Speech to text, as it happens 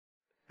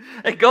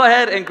Hey, go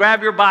ahead and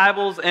grab your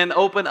Bibles and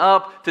open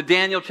up to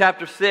Daniel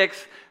chapter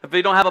 6. If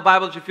you don't have a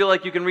Bible that you feel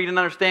like you can read and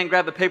understand,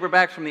 grab the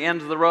paperbacks from the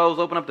ends of the rows.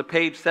 Open up to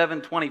page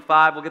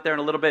 725. We'll get there in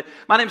a little bit.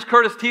 My name's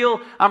Curtis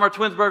Teel. I'm our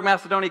Twinsburg,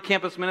 Macedonia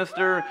campus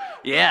minister.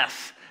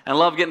 Yes. And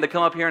love getting to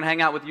come up here and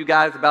hang out with you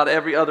guys about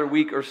every other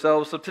week or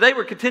so. So today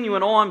we're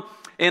continuing on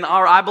in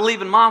our I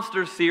Believe in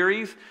Monsters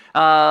series.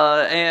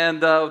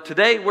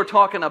 Today we're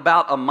talking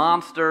about a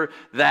monster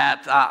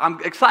that I'm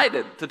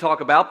excited to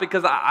talk about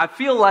because I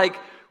feel like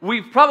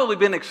we've probably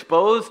been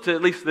exposed to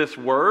at least this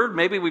word.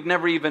 Maybe we've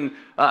never even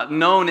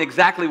known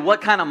exactly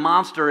what kind of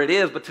monster it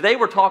is. But today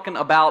we're talking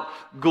about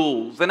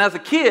ghouls. And as a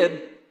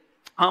kid,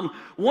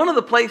 one of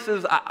the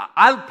places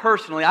I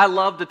personally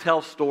love to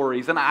tell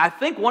stories. And I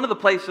think one of the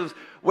places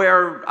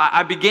where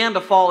I began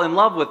to fall in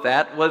love with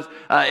that was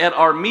at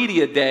our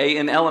media day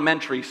in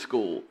elementary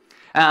school.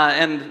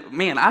 And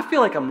man, I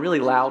feel like I'm really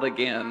loud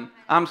again.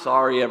 I'm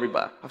sorry,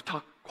 everybody. I've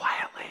talked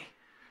quietly,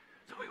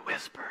 so we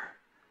whisper.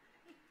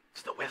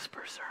 It's the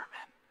whisper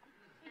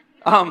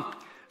sermon.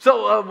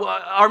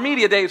 Our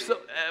media days,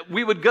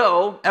 we would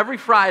go every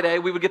Friday.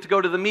 We would get to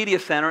go to the media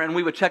center and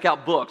we would check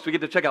out books. We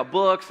get to check out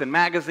books and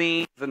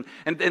magazines and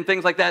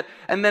things like that.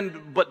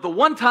 But the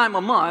one time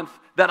a month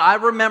that I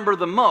remember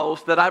the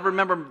most, that I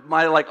remember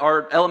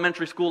our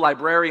elementary school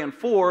librarian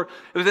for,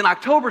 it was in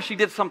October. She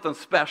did something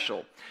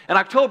special. In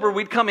October,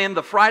 we'd come in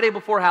the Friday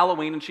before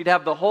Halloween, and she'd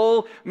have the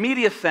whole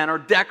media center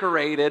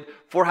decorated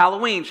for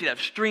Halloween. She'd have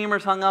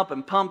streamers hung up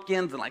and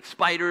pumpkins and like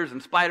spiders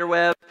and spider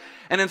webs.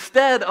 And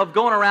instead of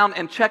going around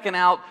and checking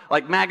out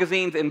like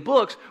magazines and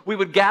books, we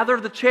would gather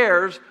the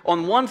chairs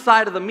on one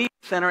side of the media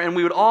center, and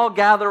we would all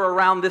gather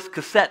around this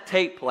cassette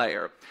tape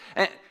player.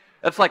 And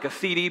that's like a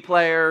CD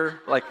player,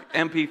 like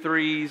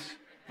MP3s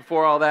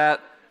before all that.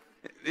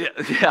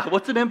 Yeah,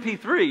 what's an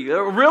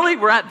MP3? Really?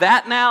 We're at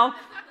that now?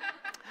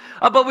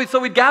 So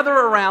we'd gather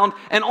around,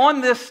 and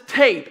on this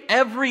tape,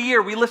 every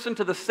year we listened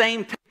to the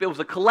same tape. It was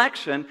a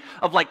collection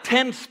of like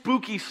 10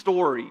 spooky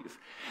stories.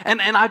 And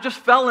I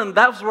just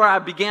that's where I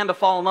began to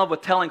fall in love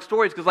with telling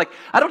stories, because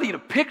I don't need a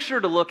picture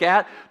to look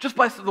at, just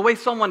by the way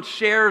someone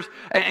shares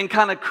and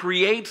kind of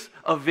creates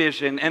a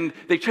vision, and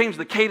they change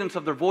the cadence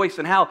of their voice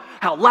and how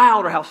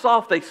loud or how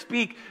soft they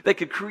speak. They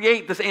could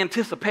create this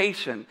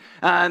anticipation,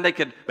 and they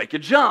could make you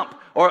jump,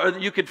 or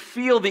you could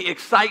feel the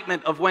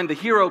excitement of when the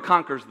hero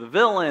conquers the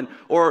villain,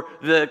 or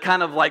the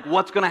kind of like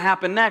what's going to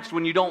happen next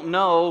when you don't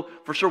know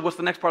for sure what's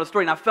the next part of the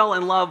story. And I fell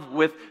in love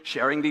with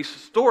sharing these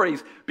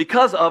stories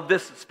because of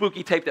this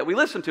spooky tape that we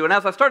listened to. And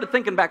as I started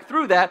thinking back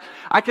through that,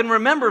 I can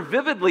remember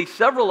vividly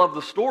several of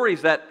the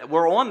stories that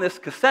were on this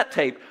cassette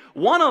tape.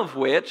 One of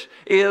which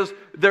is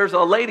there's a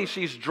lady,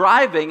 she's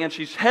driving and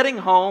she's heading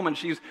home, and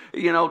she's,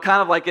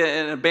 kind of like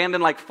an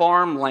abandoned like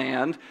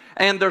farmland,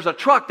 and there's a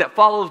truck that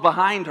follows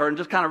behind her and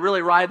just kind of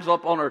really rides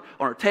up on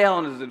her tail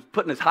and is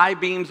putting his high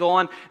beams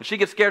on, and she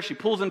gets scared. She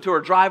pulls into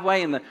her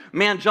driveway, and the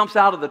man jumps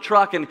out of the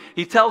truck, and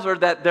he tells her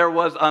that there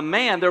was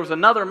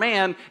another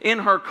man in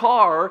her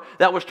car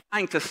that was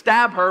trying to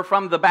stab her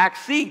from the back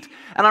seat.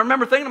 And I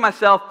remember thinking to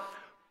myself,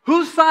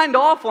 who signed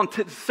off on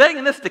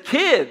saying this to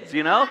kids,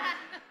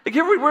 Like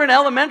here we're in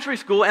elementary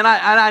school, and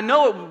I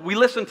know we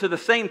listen to the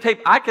same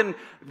tape.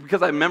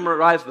 Because I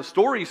memorized the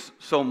stories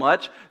so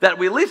much, that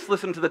we at least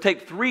listened to the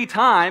tape 3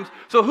 times.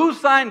 So who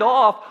signed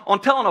off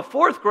on telling a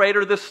 4th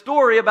grader this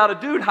story about a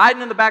dude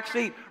hiding in the back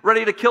seat,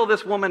 ready to kill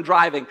this woman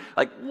driving?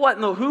 Like what?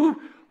 No,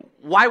 who?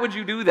 Why would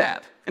you do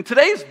that? And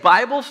today's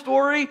Bible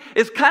story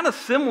is kind of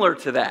similar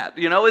to that.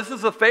 This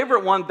is a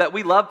favorite one that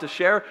we love to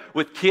share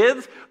with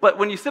kids. But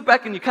when you sit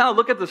back and you kind of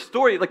look at the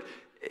story, like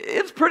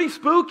it's pretty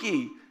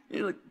spooky.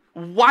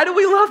 Why do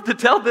we love to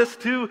tell this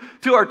to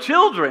our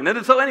children?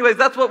 And so anyways,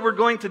 that's what we're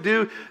going to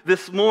do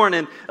this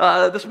morning.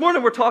 This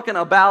morning we're talking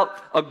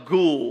about a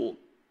ghoul.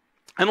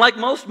 And like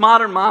most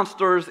modern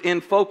monsters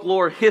in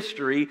folklore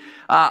history,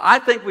 I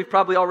think we've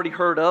probably already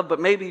heard of, but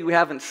maybe we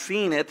haven't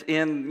seen it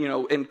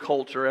in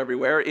culture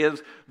everywhere,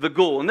 is the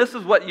ghoul. And this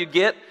is what you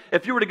get.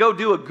 If you were to go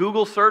do a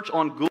Google search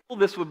on ghoul,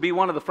 this would be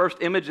one of the first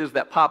images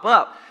that pop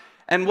up.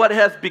 And what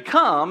has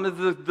become is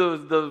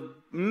the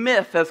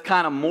myth has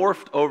kind of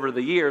morphed over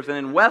the years. And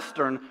in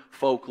Western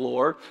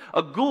folklore,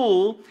 a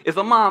ghoul is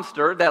a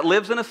monster that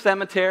lives in a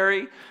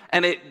cemetery,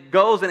 and it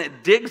goes and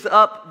it digs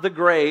up the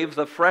graves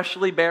of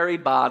freshly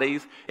buried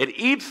bodies. It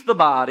eats the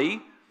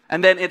body,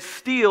 and then it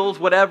steals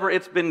whatever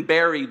it's been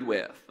buried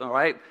with. All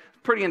right?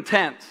 Pretty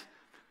intense.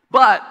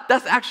 But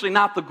that's actually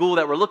not the ghoul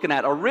that we're looking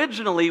at.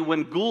 Originally,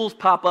 when ghouls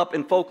pop up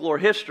in folklore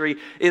history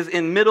is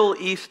in Middle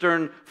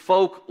Eastern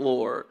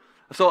folklore.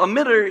 So a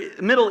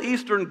Middle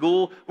Eastern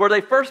ghoul, where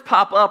they first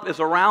pop up, is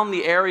around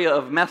the area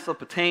of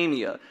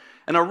Mesopotamia.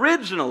 And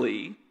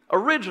originally,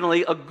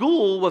 a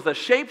ghoul was a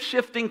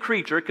shape-shifting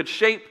creature. It could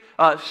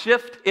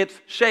shift its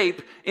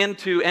shape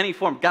into any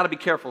form. Got to be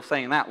careful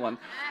saying that one.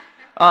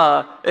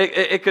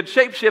 It could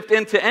shapeshift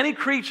into any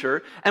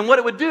creature, and what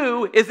it would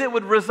do is it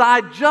would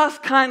reside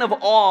just kind of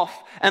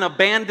off an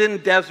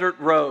abandoned desert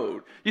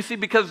road. You see,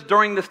 because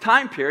during this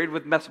time period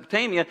with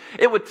Mesopotamia,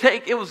 it was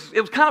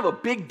kind of a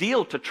big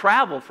deal to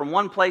travel from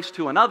one place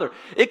to another.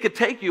 It could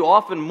take you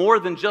often more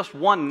than just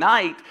one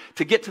night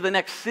to get to the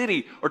next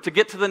city or to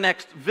get to the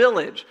next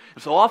village.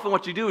 And so often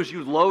what you do is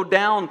you load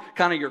down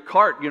kind of your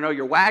cart,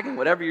 your wagon,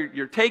 whatever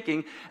you're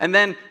taking, and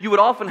then you would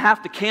often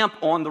have to camp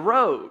on the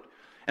road.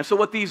 And so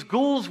what these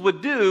ghouls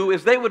would do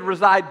is they would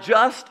reside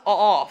just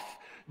off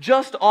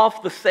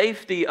the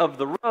safety of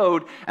the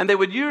road, and they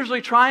would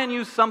usually try and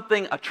use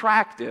something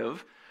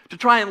attractive to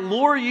try and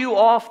lure you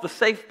off the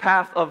safe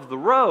path of the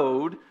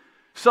road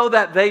so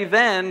that they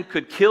then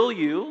could kill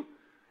you,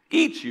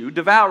 eat you,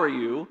 devour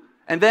you,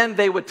 and then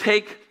they would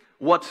take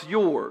what's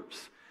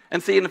yours.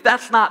 And see, and if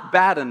that's not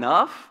bad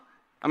enough,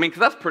 because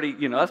that's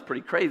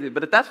pretty crazy,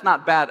 but if that's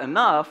not bad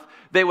enough,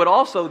 they would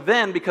also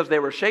then, because they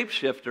were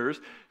shapeshifters,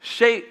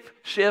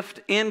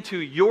 shift into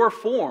your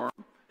form.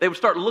 They would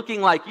start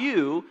looking like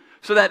you,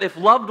 so that if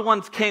loved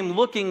ones came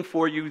looking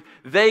for you,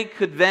 they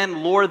could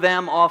then lure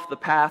them off the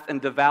path and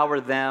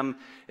devour them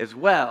as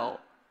well.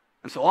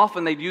 And so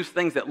often they'd use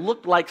things that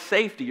looked like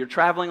safety. You're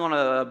traveling on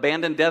an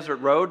abandoned desert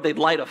road, they'd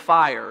light a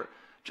fire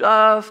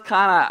just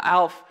kind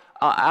of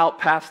out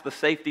past the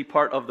safety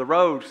part of the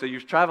road. So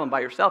you're traveling by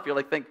yourself. You're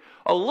like,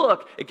 oh,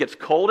 look, it gets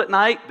cold at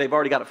night. They've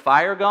already got a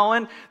fire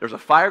going. There's a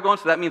fire going,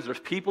 so that means there's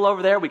people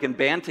over there. We can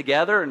band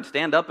together and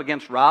stand up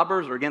against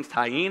robbers or against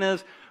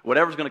hyenas,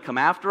 whatever's going to come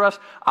after us.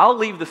 I'll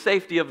leave the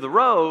safety of the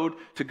road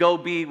to go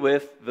be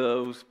with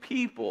those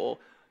people,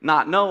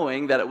 not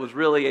knowing that it was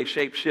really a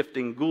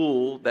shape-shifting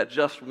ghoul that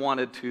just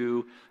wanted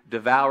to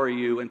devour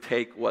you and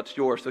take what's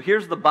yours. So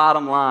here's the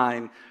bottom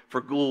line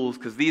for ghouls,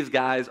 because these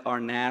guys are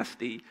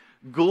nasty.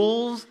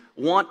 Ghouls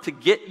want to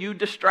get you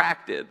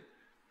distracted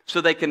so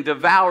they can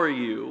devour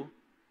you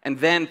and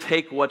then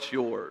take what's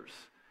yours.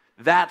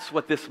 That's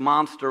what this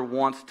monster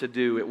wants to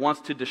do. It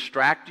wants to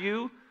distract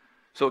you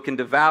so it can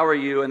devour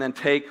you and then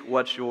take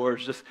what's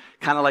yours. Just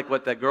kind of like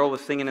what that girl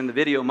was singing in the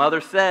video. Mother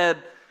said,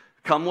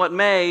 come what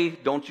may,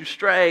 don't you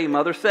stray.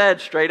 Mother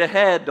said, straight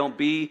ahead, don't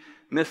be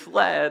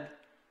misled.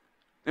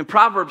 In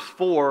Proverbs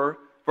 4,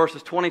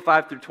 verses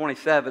 25 through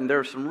 27,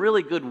 there's some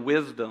really good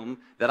wisdom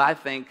that I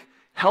think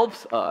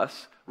helps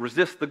us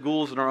resist the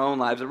ghouls in our own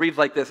lives. It reads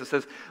like this. It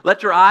says,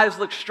 let your eyes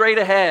look straight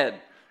ahead.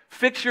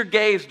 Fix your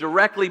gaze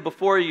directly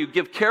before you.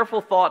 Give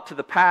careful thought to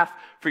the path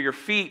for your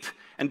feet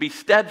and be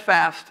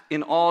steadfast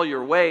in all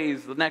your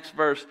ways. The next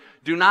verse,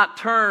 do not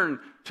turn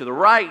to the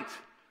right.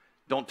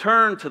 Don't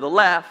turn to the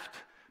left,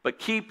 but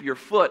keep your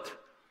foot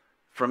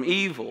from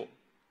evil.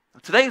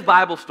 Today's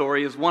Bible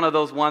story is one of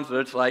those ones that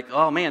it's like,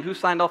 oh man, who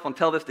signed off on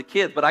tell this to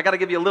kids? But I got to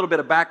give you a little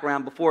bit of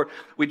background before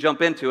we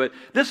jump into it.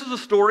 This is a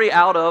story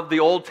out of the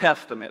Old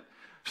Testament.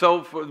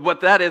 So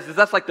what that is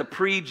that's like the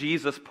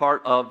pre-Jesus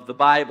part of the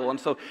Bible. And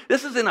so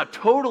this is in a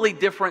totally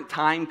different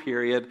time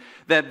period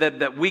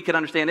that we can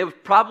understand.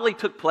 It probably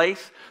took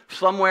place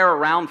somewhere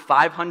around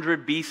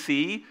 500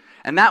 BC.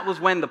 And that was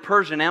when the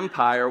Persian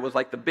Empire was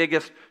like the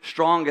biggest,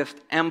 strongest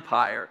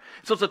empire.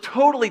 So it's a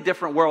totally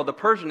different world. The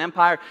Persian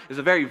Empire is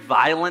a very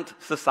violent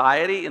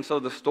society. And so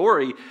the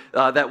story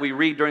that we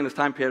read during this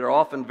time period are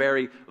often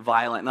very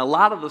violent. And a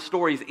lot of the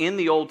stories in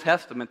the Old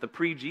Testament, the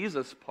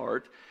pre-Jesus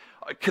part,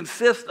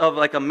 consist of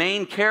like a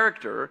main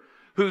character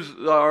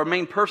or a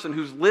main person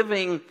who's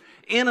living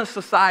in a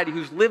society,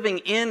 who's living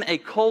in a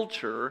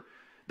culture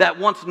that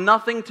wants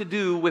nothing to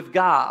do with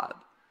God.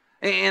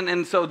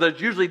 And so there's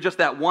usually just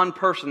that one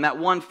person, that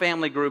one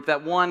family group,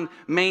 that one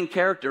main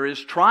character is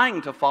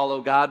trying to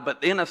follow God,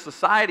 but in a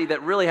society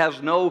that really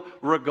has no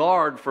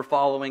regard for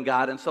following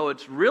God. And so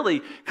it's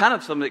really kind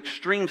of some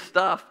extreme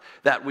stuff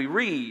that we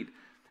read.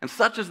 And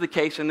such is the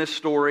case in this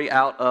story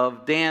out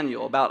of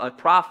Daniel, about a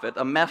prophet,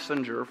 a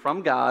messenger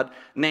from God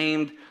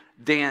named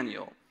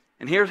Daniel.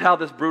 And here's how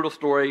this brutal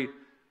story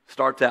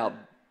starts out.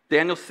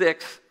 Daniel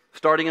 6,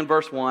 starting in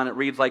verse 1, it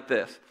reads like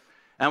this.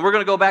 And we're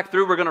going to go back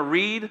through, we're going to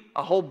read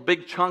a whole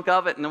big chunk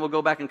of it, and then we'll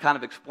go back and kind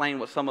of explain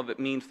what some of it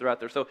means throughout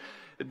there. So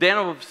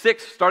Daniel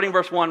 6, starting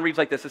verse 1, reads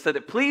like this. It said,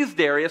 it pleased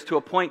Darius to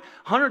appoint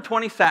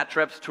 120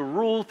 satraps to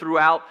rule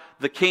throughout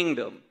the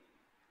kingdom,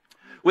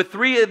 with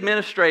 3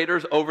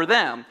 administrators over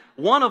them,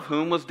 one of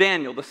whom was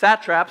Daniel. The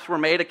satraps were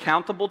made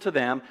accountable to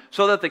them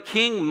so that the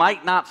king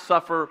might not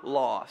suffer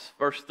loss.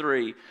 Verse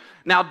 3,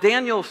 now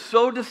Daniel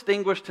so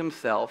distinguished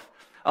himself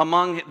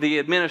among the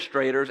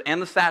administrators and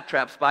the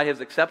satraps by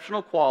his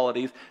exceptional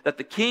qualities that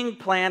the king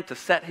planned to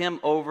set him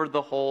over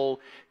the whole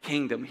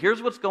kingdom.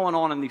 Here's what's going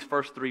on in these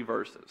first 3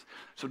 verses.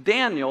 So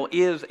Daniel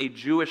is a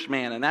Jewish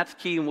man, and that's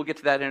key, and we'll get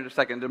to that in a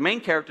second. The main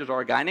characters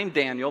are a guy named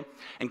Daniel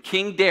and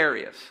King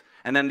Darius,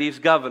 and then these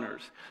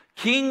governors.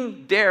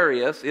 King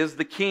Darius is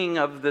the king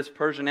of this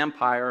Persian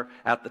Empire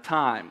at the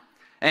time.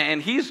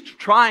 And he's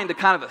trying to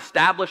kind of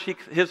establish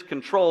his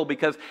control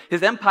because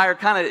his empire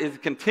kind of is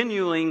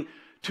continuing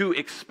to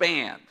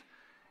expand.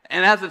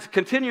 And as it's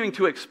continuing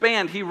to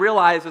expand, he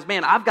realizes,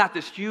 man, I've got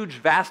this huge,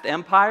 vast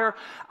empire.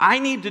 I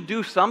need to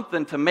do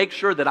something to make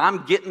sure that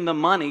I'm getting the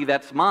money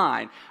that's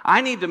mine.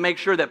 I need to make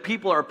sure that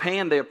people are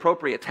paying the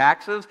appropriate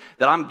taxes,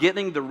 that I'm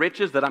getting the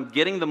riches, that I'm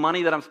getting the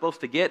money that I'm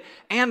supposed to get,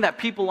 and that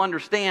people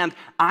understand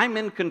I'm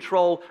in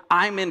control,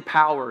 I'm in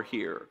power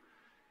here.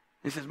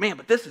 He says, man,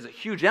 but this is a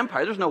huge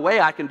empire. There's no way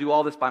I can do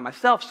all this by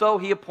myself. So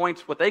he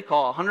appoints what they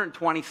call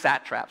 120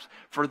 satraps.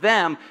 For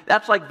them,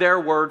 that's like their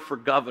word for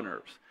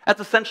governors. That's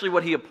essentially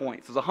what he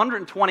appoints, is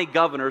 120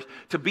 governors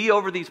to be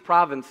over these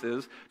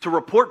provinces, to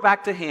report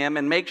back to him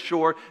and make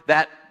sure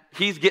that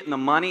he's getting the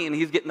money and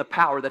he's getting the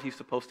power that he's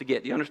supposed to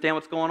get. Do you understand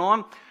what's going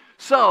on?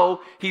 So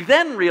he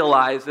then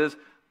realizes,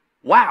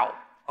 wow,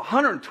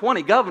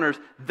 120 governors,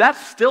 that's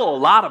still a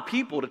lot of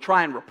people to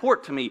try and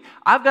report to me.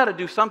 I've got to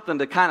do something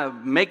to kind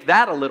of make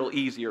that a little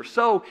easier.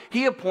 So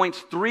he appoints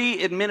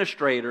 3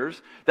 administrators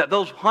that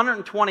those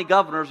 120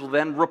 governors will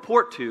then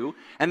report to,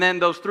 and then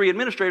those 3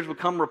 administrators will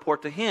come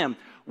report to him.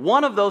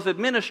 One of those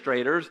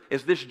administrators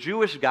is this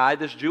Jewish guy,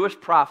 this Jewish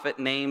prophet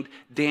named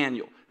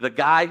Daniel, the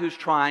guy who's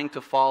trying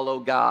to follow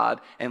God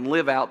and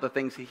live out the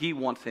things he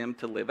wants him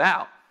to live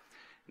out.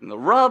 And the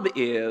rub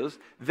is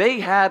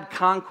they had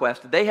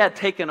conquest, they had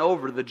taken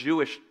over the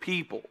Jewish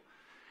people.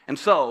 And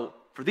so,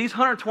 for these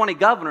 120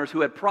 governors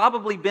who had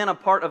probably been a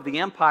part of the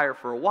empire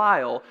for a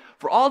while,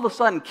 for all of a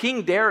sudden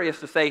King Darius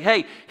to say,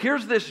 hey,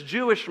 here's this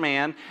Jewish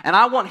man, and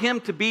I want him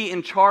to be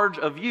in charge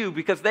of you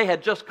because they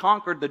had just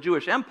conquered the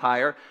Jewish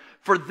empire,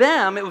 for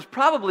them it was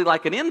probably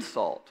like an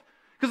insult.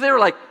 Because they were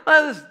like,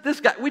 oh, this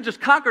guy, we just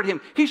conquered him.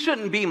 He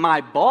shouldn't be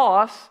my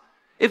boss.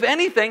 If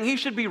anything, he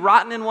should be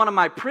rotting in one of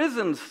my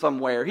prisons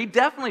somewhere. He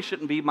definitely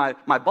shouldn't be my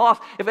boss.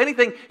 If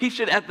anything, he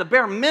should, at the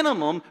bare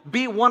minimum,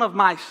 be one of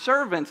my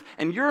servants.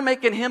 And you're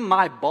making him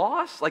my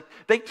boss? Like,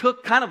 they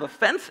took kind of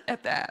offense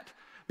at that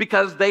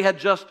because they had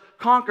just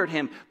conquered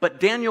him. But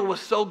Daniel was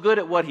so good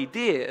at what he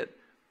did.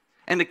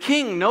 And the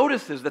king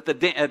notices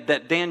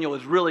that Daniel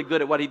is really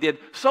good at what he did,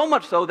 so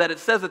much so that it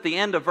says at the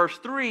end of verse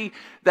 3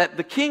 that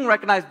the king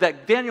recognized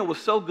that Daniel was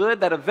so good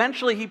that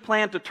eventually he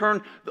planned to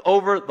turn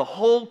over the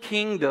whole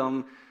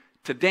kingdom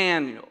to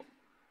Daniel.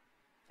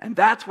 And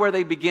that's where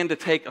they begin to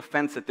take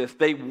offense at this.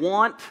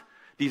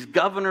 These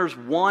governors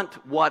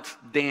want what's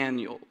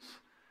Daniel's.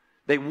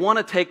 They want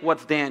to take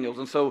what's Daniel's.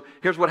 And so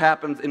here's what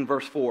happens in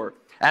verse 4.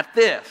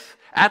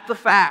 At the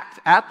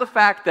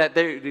fact that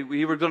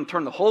we were going to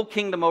turn the whole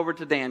kingdom over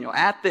to Daniel,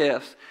 at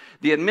this,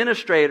 the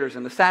administrators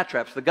and the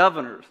satraps, the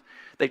governors,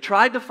 they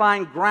tried to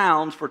find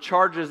grounds for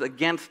charges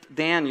against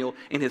Daniel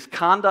in his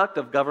conduct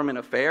of government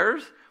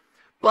affairs,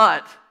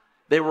 but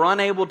they were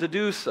unable to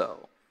do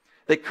so.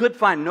 They could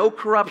find no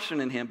corruption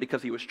in him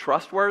because he was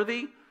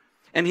trustworthy,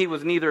 and he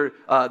was neither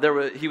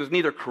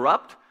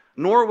corrupt,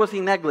 nor was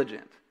he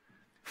negligent.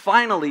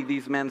 Finally,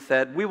 these men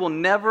said, we will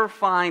never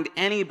find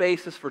any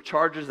basis for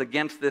charges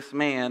against this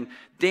man,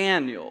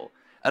 Daniel,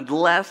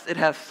 unless it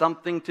has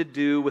something to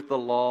do with the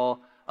law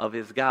of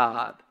his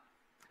God.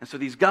 And so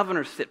these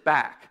governors sit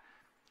back,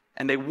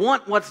 and they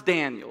want what's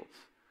Daniel's.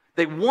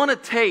 They want to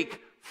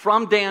take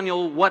from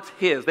Daniel what's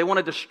his. They want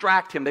to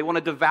distract him. They want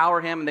to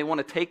devour him, and they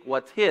want to take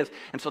what's his.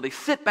 And so they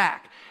sit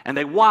back, and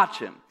they watch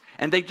him,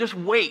 and they just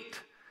wait.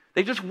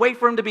 They just wait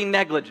for him to be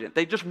negligent.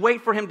 They just wait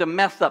for him to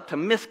mess up, to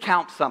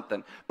miscount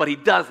something. But he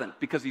doesn't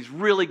because he's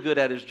really good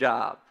at his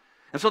job.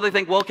 And so they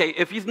think, well, okay,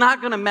 if he's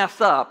not going to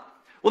mess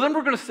up, well, then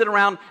we're going to sit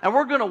around and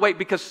we're going to wait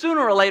because sooner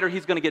or later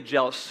he's going to get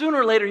jealous. Sooner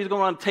or later he's going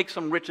to want to take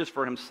some riches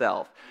for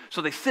himself.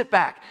 So they sit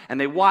back and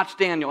they watch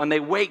Daniel and they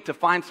wait to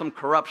find some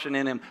corruption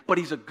in him. But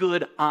he's a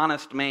good,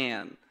 honest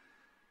man.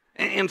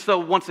 And so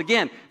once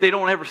again, they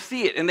don't ever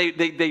see it. And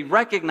they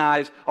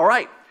recognize, all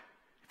right,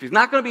 if he's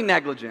not going to be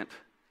negligent,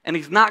 and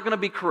he's not going to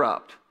be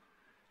corrupt,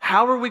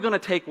 how are we going to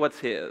take what's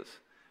his?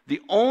 The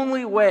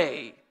only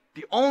way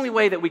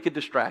that we could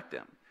distract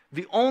him,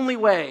 the only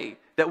way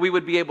that we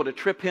would be able to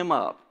trip him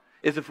up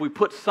is if we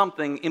put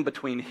something in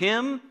between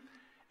him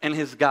and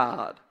his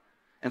God.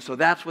 And so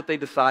that's what they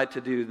decide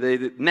to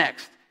do.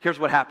 Next, here's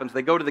what happens.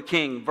 They go to the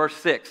king, verse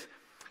 6.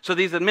 So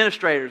these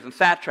administrators and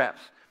satraps,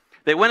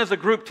 they went as a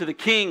group to the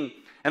king,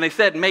 and they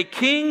said, may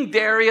King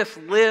Darius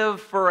live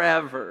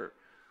forever.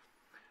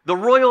 The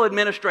royal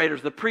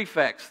administrators, the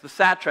prefects, the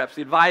satraps,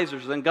 the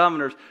advisors, and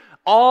governors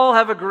all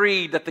have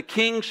agreed that the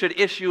king should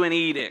issue an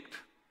edict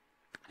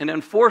and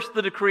enforce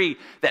the decree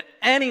that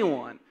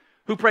anyone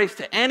who prays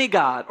to any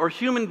god or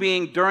human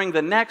being during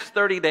the next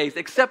 30 days,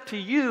 except to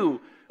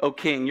you, O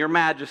king, your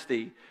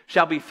majesty,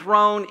 shall be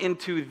thrown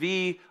into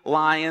the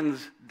lion's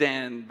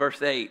den.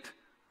 Verse 8.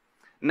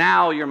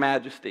 Now, your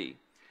majesty,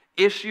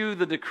 issue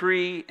the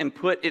decree and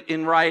put it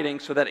in writing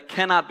so that it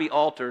cannot be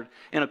altered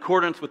in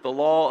accordance with the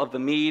law of the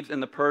Medes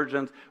and the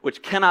Persians,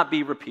 which cannot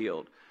be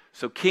repealed.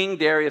 So King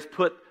Darius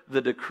put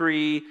the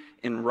decree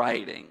in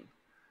writing.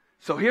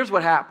 So here's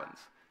what happens.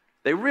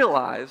 They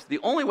realize the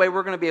only way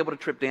we're going to be able to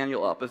trip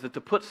Daniel up is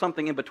to put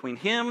something in between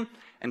him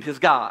and his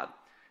God.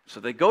 So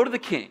they go to the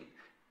king.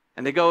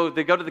 And they go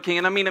to the king,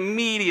 and I mean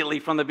immediately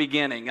from the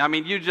beginning. I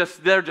mean, they're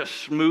just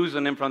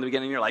schmoozing him from the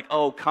beginning. You're like,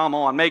 oh, come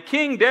on, may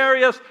King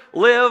Darius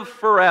live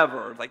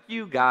forever. It's like,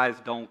 you guys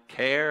don't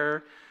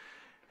care.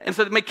 And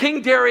so may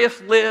King Darius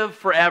live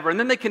forever. And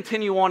then they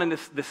continue on in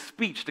this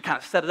speech to kind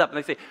of set it up.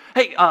 And they say,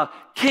 hey,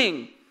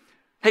 king,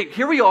 hey,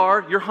 here we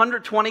are, you're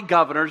 120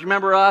 governors.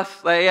 Remember us?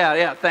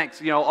 Yeah,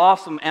 thanks.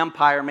 Awesome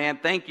empire, man.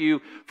 Thank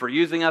you for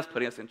using us,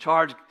 putting us in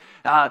charge.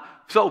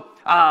 So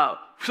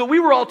we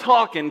were all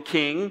talking,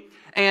 king.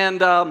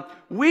 And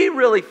we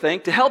really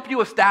think, to help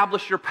you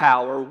establish your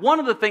power, one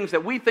of the things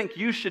that we think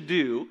you should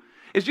do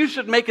is you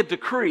should make a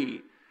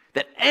decree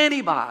that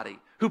anybody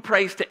who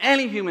prays to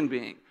any human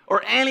being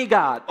or any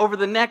god over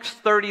the next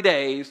 30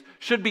 days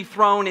should be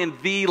thrown in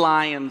the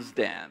lion's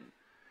den.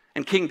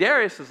 And King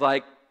Darius is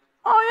like,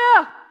 oh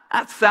yeah,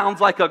 that sounds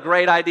like a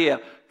great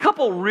idea.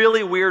 Couple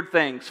really weird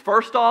things.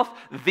 First off,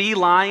 the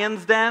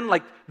lion's den,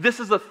 like this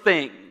is a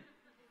thing,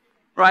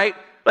 right?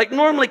 Like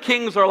normally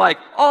kings are like,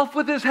 off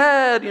with his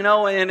head,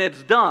 and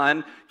it's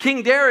done.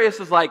 King Darius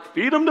is like,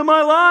 feed him to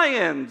my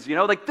lions.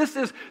 Like this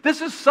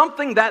is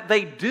something that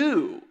they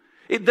do.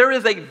 There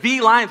is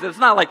the lion's den. It's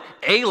not like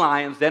a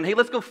lion's den. Hey,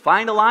 let's go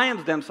find a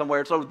lion's den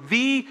somewhere. So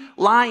the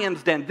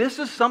lion's den. This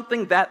is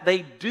something that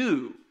they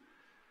do.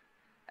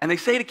 And they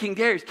say to King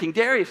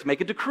Darius,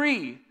 make a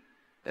decree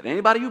that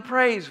anybody who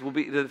prays will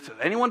be,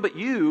 anyone but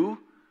you,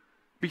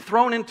 be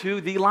thrown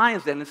into the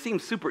lion's den. It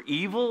seems super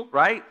evil,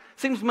 right?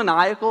 Seems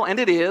maniacal, and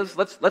it is.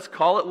 Let's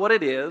call it what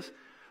it is.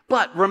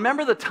 But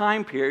remember the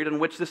time period in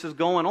which this is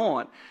going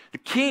on. The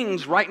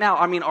kings right now,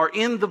 are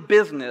in the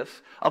business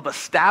of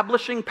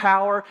establishing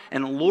power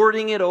and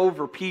lording it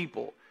over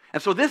people.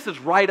 And so this is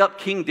right up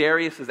King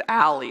Darius's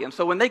alley. And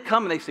so when they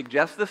come and they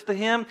suggest this to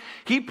him,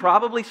 he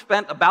probably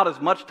spent about as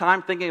much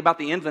time thinking about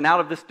the ins and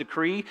outs of this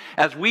decree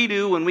as we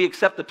do when we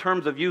accept the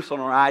terms of use on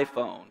our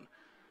iPhone,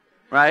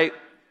 right?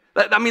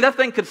 That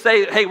thing could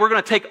say, hey, we're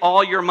going to take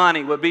all your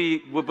money.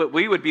 We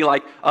would be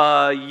like,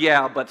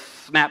 yeah, but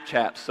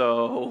Snapchat,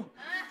 so,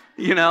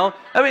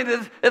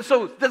 This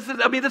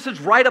is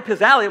right up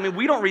his alley.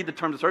 We don't read the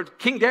terms of service.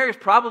 King Darius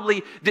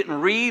probably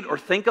didn't read or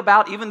think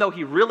about, even though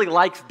he really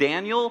likes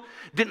Daniel,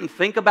 didn't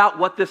think about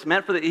what this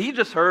meant for he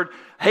just heard,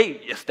 hey,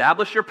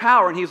 establish your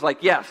power. And he's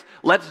like, yes,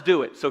 let's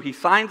do it. So he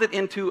signs it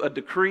into a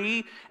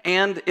decree,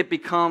 and it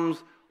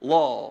becomes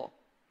law.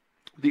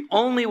 The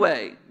only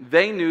way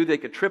they knew they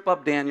could trip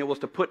up Daniel was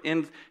to put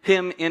him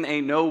in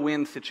a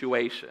no-win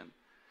situation.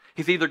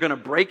 He's either going to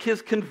break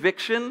his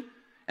conviction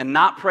and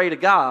not pray to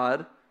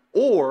God,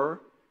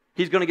 or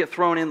he's going to get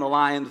thrown in the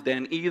lion's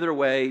den. Either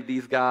way,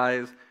 these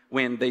guys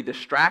win. They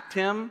distract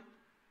him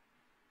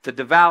to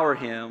devour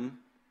him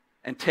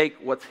and take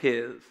what's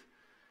his.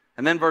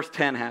 And then verse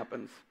 10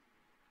 happens.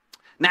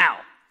 Now,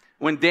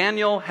 when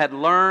Daniel had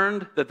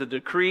learned that the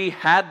decree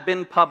had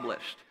been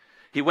published,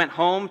 he went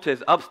home to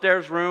his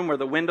upstairs room where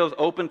the windows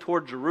opened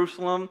toward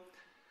Jerusalem.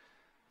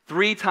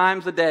 3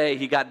 times a day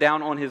he got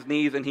down on his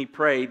knees and he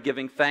prayed,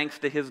 giving thanks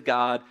to his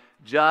God,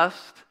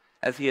 just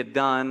as he had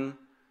done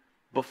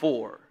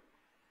before.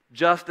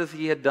 Just as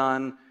he had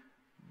done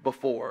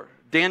before.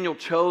 Daniel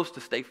chose to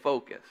stay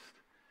focused.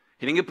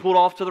 He didn't get pulled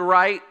off to the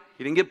right.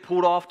 He didn't get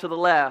pulled off to the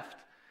left.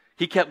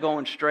 He kept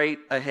going straight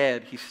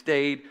ahead. He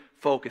stayed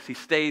focused. He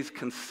stays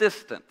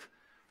consistent.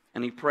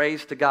 And he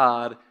prays to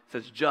God,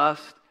 says,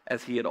 just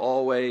as he had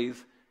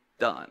always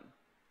done.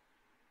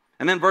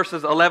 And then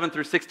verses 11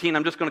 through 16,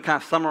 I'm just going to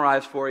kind of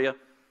summarize for you.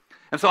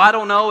 And so I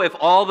don't know if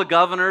all the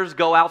governors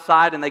go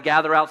outside and they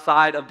gather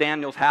outside of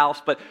Daniel's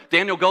house, but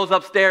Daniel goes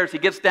upstairs, he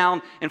gets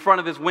down in front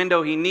of his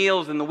window, he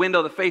kneels in the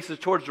window that faces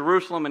towards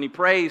Jerusalem, and he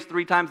prays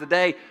 3 times a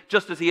day,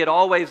 just as he had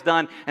always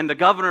done, and the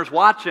governors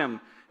watch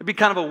him. It'd be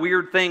kind of a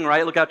weird thing,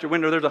 right? Look out your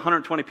window, there's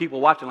 120 people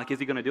watching, like, is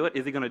he going to do it?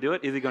 Is he going to do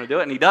it? Is he going to do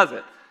it? And he does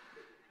it.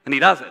 And he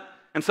does it.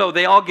 And so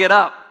they all get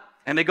up,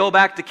 and they go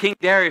back to King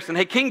Darius, and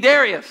hey, King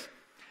Darius,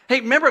 hey,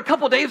 remember a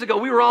couple days ago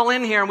we were all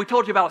in here and we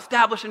told you about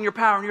establishing your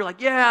power, and you're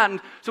like, yeah, and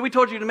so we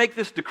told you to make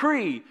this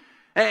decree.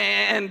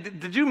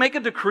 And did you make a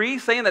decree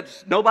saying that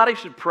nobody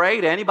should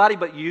pray to anybody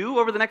but you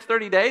over the next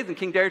 30 days? And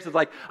King Darius is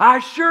like,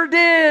 I sure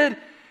did.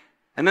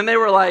 And then they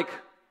were like,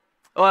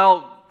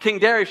 well, King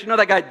Darius, you know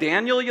that guy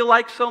Daniel you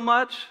like so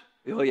much?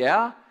 Oh,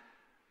 yeah?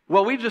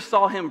 Well, we just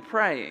saw him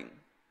praying.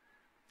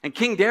 And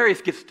King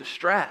Darius gets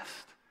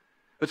distressed.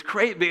 It's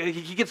crazy.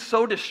 He gets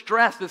so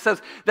distressed. It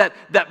says that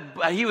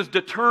he was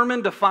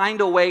determined to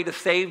find a way to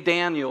save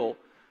Daniel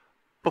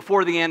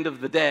before the end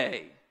of the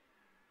day.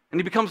 And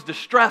he becomes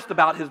distressed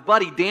about his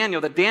buddy Daniel,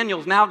 that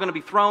Daniel's now going to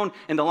be thrown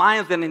in the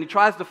lion's den, and he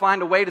tries to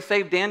find a way to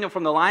save Daniel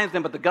from the lion's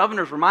den, but the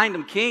governors remind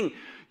him, King,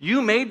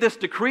 you made this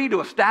decree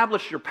to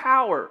establish your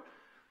power.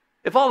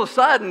 If all of a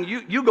sudden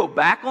you go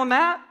back on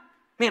that,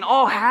 man,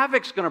 all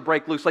havoc's going to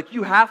break loose. Like,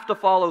 you have to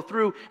follow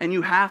through, and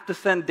you have to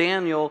send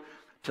Daniel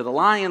to the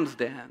lion's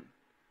den.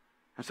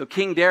 And so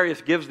King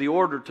Darius gives the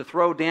order to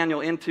throw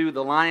Daniel into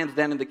the lion's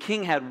den. And the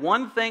king had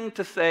one thing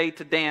to say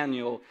to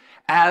Daniel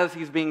as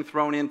he's being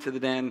thrown into the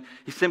den.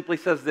 He simply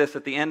says this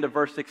at the end of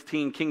verse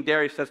 16. King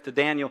Darius says to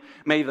Daniel,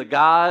 may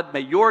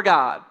your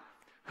God,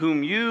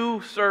 whom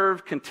you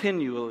serve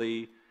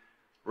continually,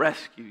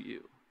 rescue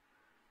you.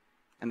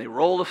 And they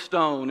roll a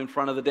stone in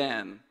front of the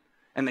den,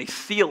 and they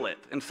seal it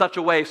in such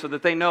a way so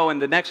that they know,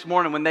 and the next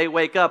morning when they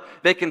wake up,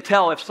 they can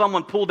tell if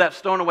someone pulled that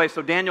stone away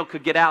so Daniel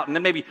could get out, and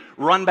then maybe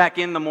run back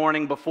in the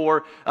morning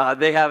before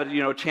they have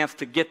a chance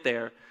to get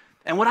there.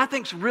 And what I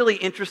think is really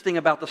interesting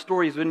about the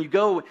story is when you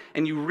go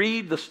and you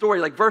read the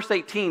story, like verse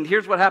 18,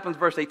 here's what happens,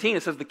 verse 18.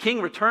 It says, the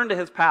king returned to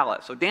his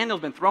palace. So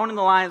Daniel's been thrown in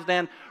the lion's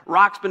den,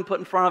 rock's been put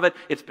in front of it,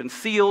 it's been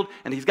sealed,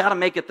 and he's got to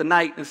make it the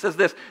night. And it says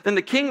this, then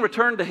the king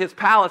returned to his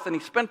palace, and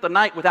he spent the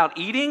night without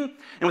eating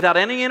and without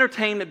any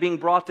entertainment being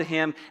brought to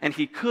him, and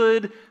he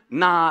could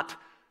not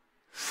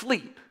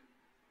sleep.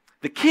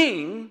 The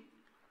king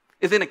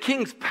is in a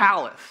king's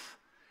palace,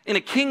 in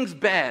a king's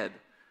bed,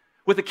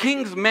 with a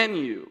king's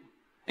menu,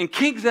 and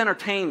king's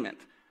entertainment.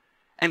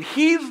 And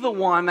he's the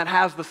one that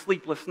has the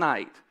sleepless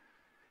night.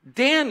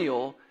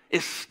 Daniel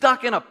is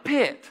stuck in a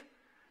pit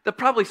that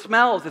probably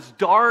smells. It's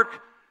dark.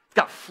 It's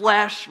got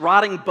flesh,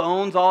 rotting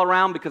bones all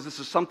around because this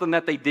is something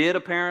that they did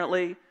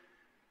apparently.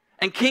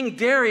 And King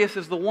Darius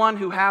is the one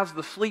who has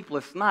the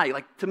sleepless night.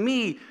 Like, to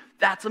me,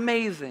 that's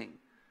amazing.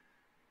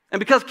 And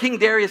because King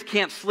Darius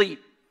can't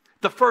sleep,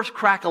 the first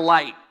crack of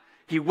light,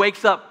 he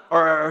wakes up,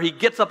 or he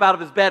gets up out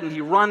of his bed, and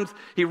he runs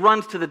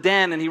to the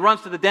den, and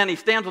he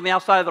stands on the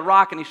outside of the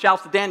rock, and he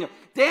shouts to Daniel,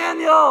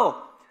 Daniel,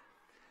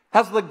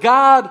 has the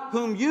God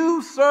whom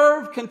you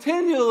serve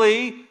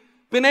continually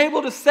been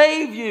able to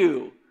save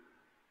you?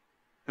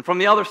 And from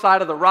the other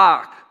side of the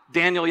rock,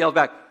 Daniel yells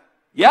back,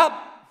 yep.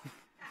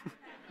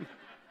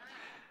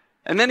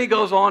 And then he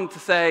goes on to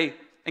say,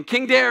 and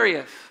King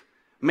Darius,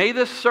 may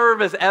this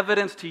serve as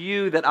evidence to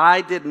you that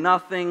I did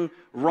nothing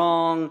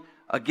wrong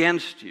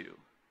against you.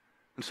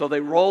 And so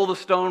they roll the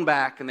stone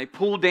back and they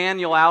pull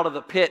Daniel out of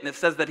the pit, and it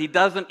says that he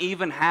doesn't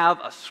even have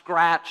a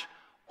scratch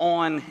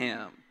on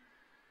him.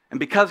 And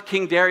because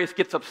King Darius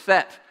gets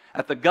upset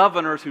at the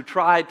governors who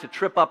tried to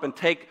trip up and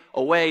take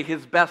away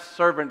his best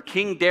servant,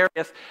 King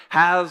Darius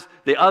has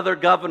the other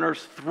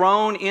governors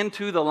thrown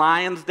into the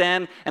lion's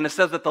den, and it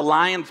says that the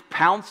lions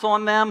pounce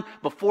on them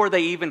before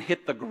they even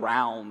hit the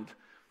ground.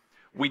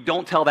 We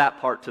don't tell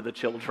that part to the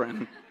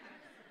children.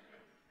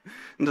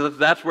 And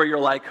that's where you're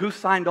like, who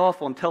signed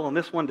off on telling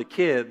this one to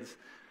kids?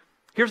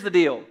 Here's the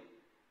deal.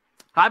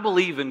 I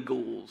believe in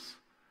ghouls.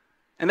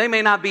 And they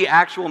may not be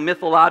actual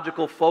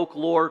mythological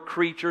folklore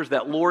creatures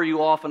that lure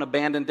you off an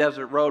abandoned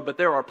desert road, but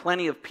there are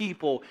plenty of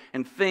people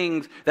and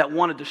things that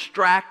want to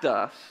distract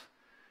us,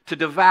 to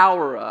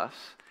devour us,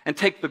 and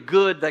take the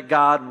good that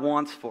God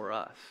wants for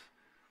us.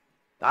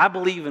 I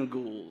believe in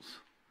ghouls.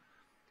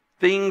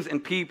 Things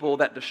and people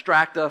that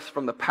distract us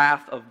from the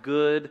path of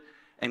good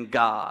and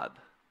God.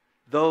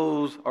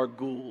 Those are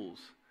ghouls.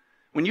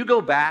 When you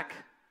go back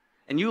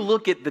and you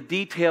look at the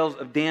details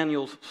of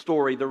Daniel's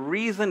story, the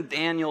reason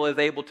Daniel is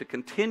able to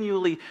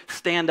continually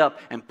stand up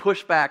and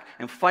push back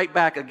and fight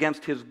back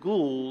against his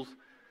ghouls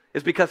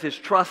is because his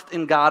trust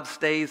in God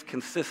stays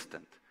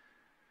consistent.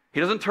 He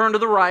doesn't turn to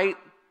the right.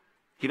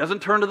 He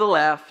doesn't turn to the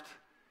left.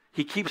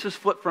 He keeps his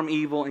foot from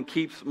evil and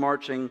keeps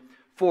marching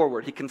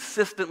forward. He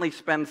consistently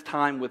spends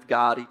time with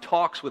God. He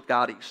talks with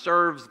God. He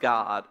serves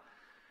God.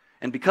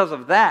 And because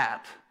of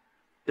that,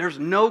 there's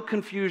no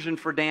confusion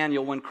for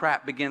Daniel when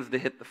crap begins to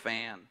hit the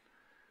fan.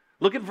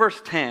 Look at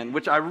verse 10,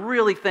 which I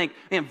really think,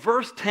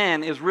 verse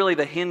 10 is really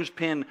the hinge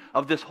pin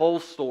of this whole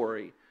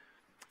story.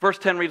 Verse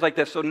 10 reads like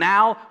this, so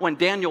now when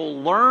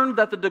Daniel learned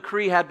that the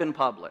decree had been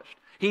published,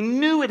 he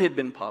knew it had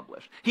been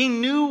published. He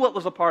knew what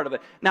was a part of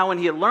it. Now when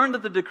he had learned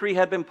that the decree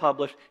had been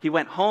published, he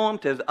went home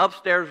to his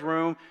upstairs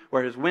room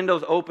where his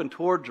windows opened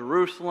toward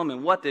Jerusalem.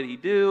 And what did he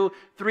do?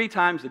 3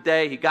 times a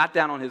day he got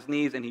down on his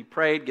knees and he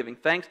prayed, giving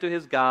thanks to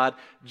his God,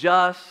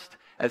 just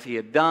as he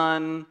had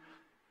done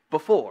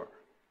before.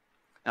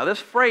 Now this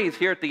phrase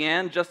here at the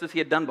end, just as he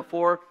had done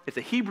before, it's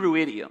a Hebrew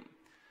idiom.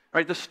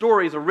 Right? The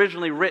story is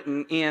originally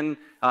written in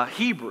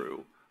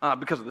Hebrew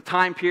because of the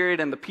time period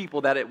and the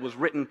people that it was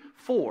written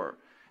for.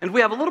 And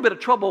we have a little bit of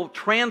trouble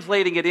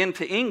translating it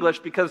into English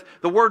because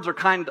the words are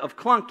kind of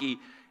clunky.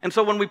 And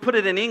so when we put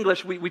it in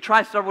English, we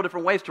try several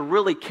different ways to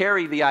really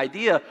carry the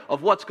idea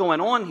of what's going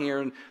on here.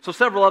 And so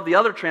several of the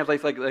other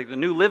translations, like the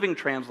New Living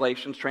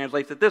Translations,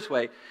 translates it this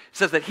way. It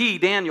says that he,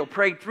 Daniel,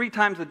 prayed 3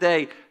 times a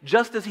day,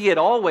 just as he had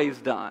always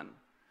done,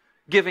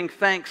 giving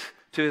thanks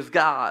to his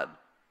God.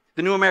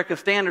 The New American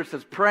Standard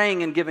says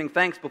praying and giving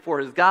thanks before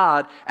his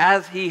God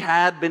as he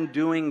had been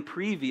doing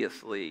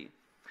previously.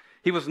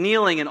 He was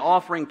kneeling and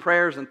offering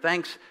prayers and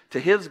thanks to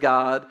his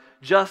God,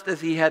 just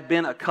as he had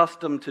been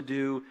accustomed to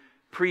do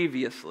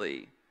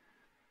previously.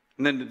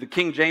 And then the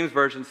King James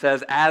Version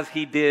says, as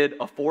he did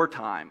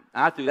aforetime.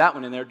 I threw that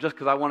one in there just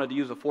because I wanted to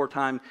use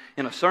aforetime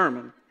in a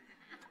sermon.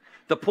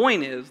 The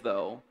point is,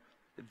 though,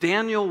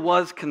 Daniel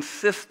was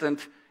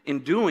consistent in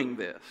doing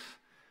this.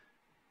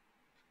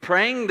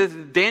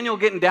 Praying, Daniel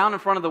getting down in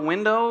front of the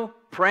window,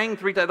 praying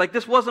 3 times, like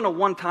this wasn't a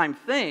one-time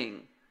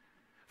thing.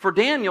 For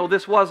Daniel,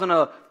 this wasn't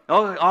a,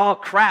 oh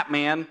crap,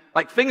 man,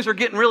 like things are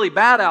getting really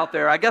bad out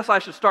there. I guess I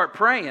should start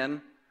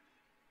praying.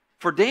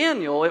 For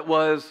Daniel, it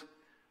was,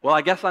 Well,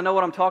 I guess I know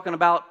what I'm talking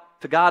about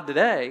to God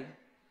today.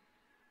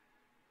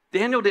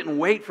 Daniel didn't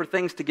wait for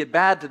things to get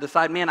bad to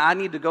decide, man, I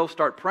need to go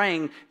start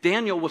praying.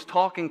 Daniel was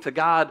talking to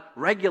God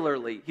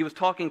regularly. He was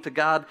talking to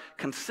God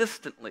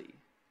consistently.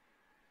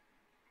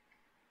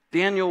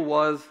 Daniel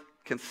was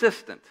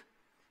consistent.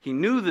 He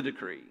knew the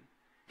decree.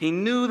 He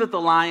knew that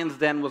the lion's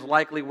den was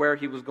likely where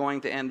he was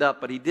going to end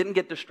up, but he didn't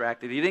get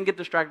distracted. He didn't get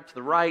distracted to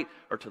the right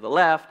or to the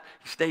left.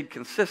 He stayed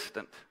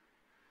consistent.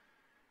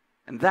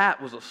 And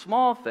that was a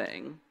small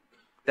thing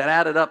that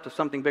added up to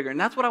something bigger. And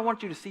that's what I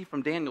want you to see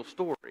from Daniel's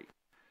story.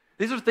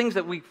 These are things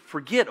that we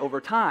forget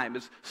over time.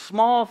 It's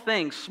small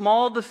things,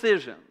 small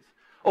decisions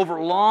over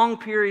long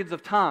periods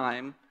of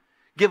time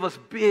give us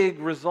big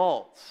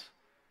results.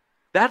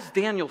 That's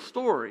Daniel's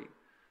story.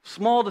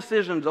 Small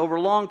decisions over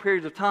long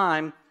periods of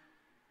time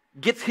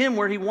gets him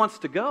where he wants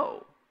to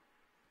go.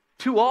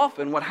 Too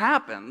often what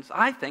happens,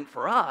 I think,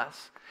 for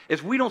us,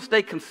 is we don't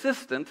stay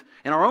consistent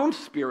in our own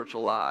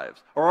spiritual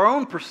lives or our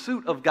own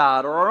pursuit of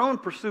God or our own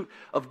pursuit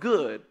of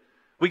good.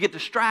 We get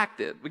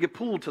distracted. We get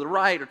pulled to the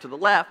right or to the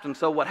left. And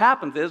so what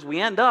happens is we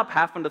end up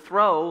having to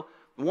throw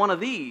one of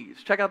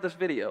these. Check out this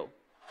video.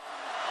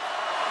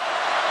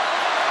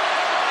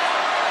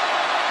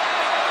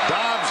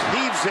 Dobbs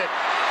heaves it.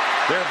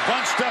 They're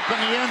bunched up in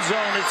the end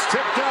zone. It's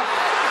tipped up.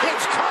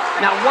 It's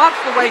caught. Now watch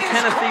the way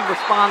Tennessee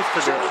responds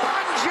to this.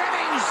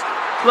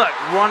 Look,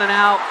 running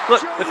out. Look,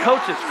 the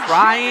coach is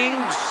crying.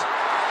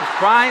 He's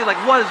crying. Like,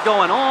 what is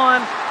going on?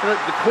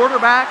 The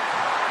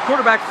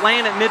quarterback's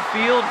laying at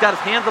midfield, got his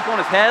hands up on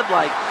his head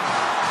like,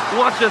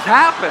 what just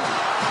happened?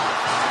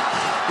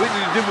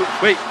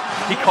 Wait,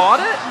 he caught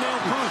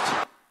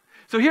it?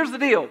 So here's the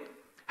deal.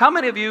 How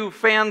many of you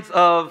fans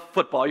of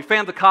football? Are you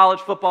fans of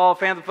college football?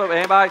 Fans of football?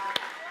 Anybody?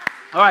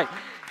 All right.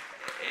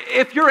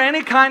 If you're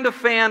any kind of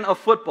fan of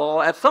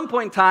football, at some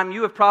point in time,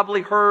 you have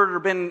probably heard or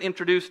been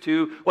introduced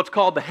to what's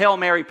called the Hail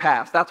Mary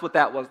pass. That's what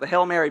that was, the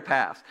Hail Mary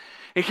pass.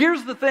 And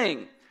here's the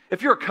thing.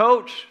 If you're a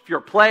coach, if you're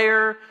a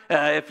player,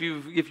 if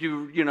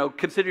you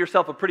consider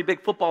yourself a pretty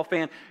big football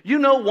fan, you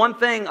know one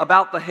thing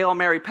about the Hail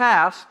Mary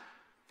pass,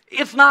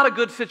 it's not a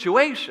good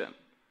situation.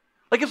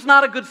 Like, it's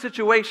not a good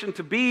situation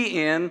to be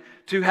in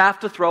to have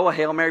to throw a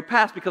Hail Mary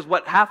pass, because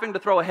what having to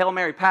throw a Hail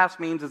Mary pass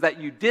means is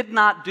that you did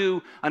not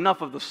do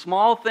enough of the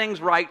small things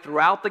right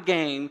throughout the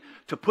game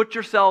to put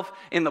yourself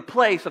in the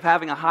place of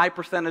having a high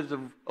percentage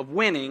of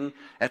winning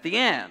at the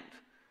end.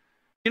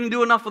 You didn't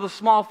do enough of the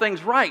small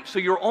things right, so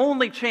your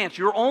only chance,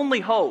 your only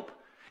hope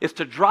is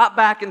to drop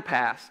back and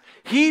pass,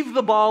 heave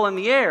the ball in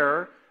the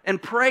air,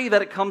 and pray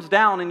that it comes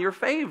down in your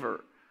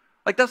favor.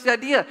 Like, that's the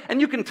idea. And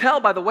you can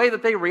tell by the way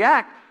that they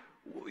react,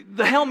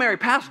 the Hail Mary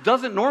pass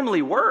doesn't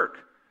normally work.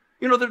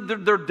 You know,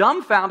 they're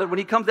dumbfounded when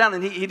he comes down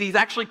and he's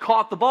actually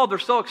caught the ball. They're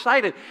so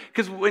excited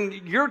because when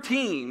your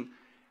team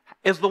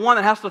is the one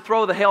that has to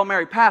throw the Hail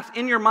Mary pass,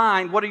 in your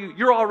mind,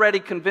 you're already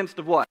convinced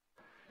of what?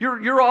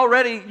 You're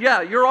already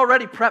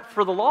prepped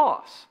for the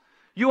loss.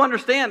 You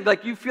understand,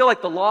 like, you feel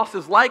like the loss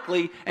is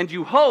likely and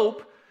you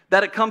hope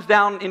that it comes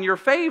down in your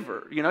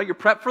favor. You know, you're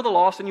prepped for the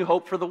loss and you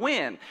hope for the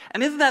win.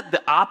 And isn't that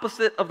the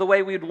opposite of the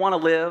way we'd want to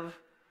live?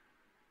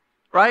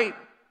 Right?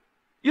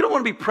 You don't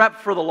want to be prepped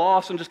for the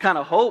loss and just kind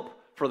of hope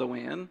for the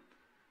win.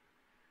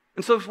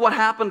 And so what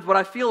happens, what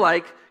I feel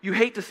like, you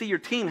hate to see your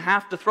team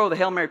have to throw the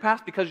Hail Mary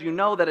pass because you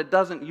know that it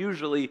doesn't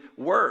usually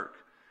work.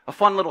 A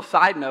fun little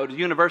side note, the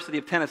University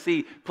of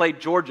Tennessee played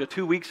Georgia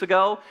 2 weeks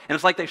ago, and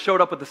it's like they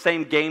showed up with the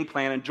same game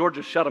plan, and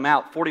Georgia shut them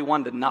out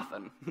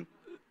 41-0.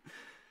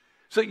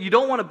 So you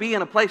don't want to be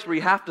in a place where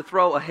you have to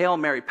throw a Hail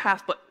Mary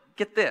pass, but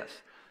get this.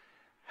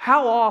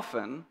 How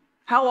often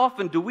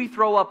do we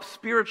throw up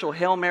spiritual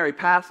Hail Mary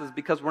passes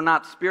because we're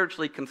not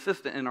spiritually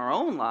consistent in our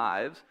own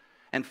lives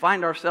and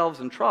find ourselves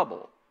in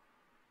trouble?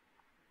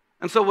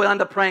 And so we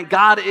end up praying,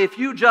 God, if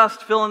you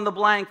just fill in the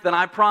blank, then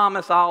I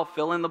promise I'll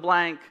fill in the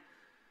blank.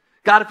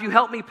 God, if you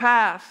help me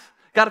pass,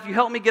 God, if you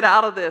help me get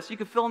out of this, you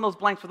can fill in those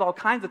blanks with all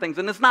kinds of things.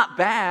 And it's not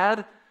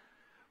bad,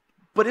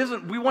 but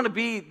we want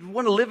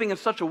to living in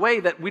such a way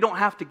that we don't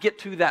have to get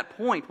to that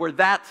point where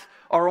that's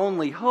our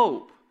only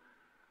hope.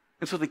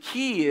 And so the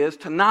key is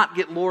to not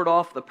get lured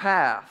off the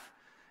path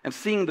and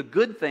seeing the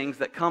good things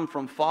that come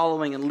from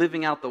following and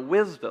living out the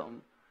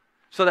wisdom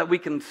so that we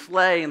can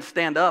slay and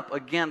stand up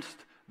against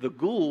the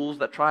ghouls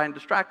that try and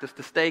distract us,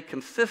 to stay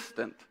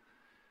consistent.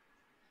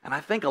 And I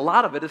think a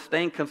lot of it is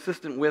staying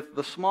consistent with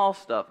the small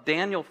stuff.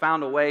 Daniel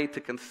found a way to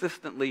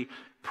consistently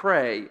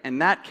pray,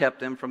 and that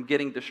kept him from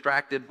getting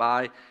distracted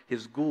by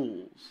his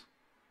ghouls.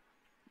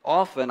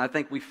 Often, I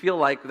think we feel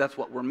like that's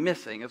what we're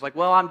missing. It's like,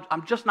 well,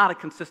 I'm just not a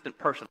consistent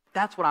person.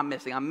 That's what I'm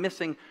missing. I'm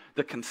missing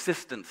the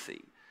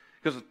consistency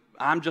because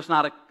I'm just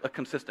not a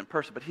consistent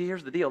person. But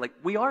here's the deal. Like,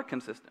 we are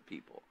consistent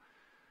people.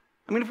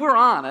 I mean, if we're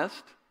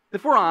honest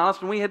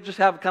and we just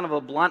have kind of a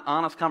blunt,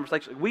 honest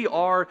conversation, we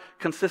are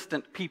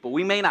consistent people.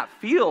 We may not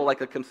feel like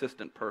a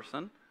consistent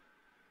person,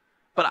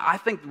 but I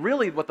think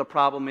really what the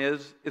problem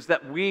is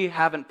that we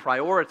haven't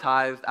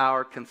prioritized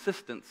our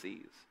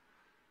consistencies.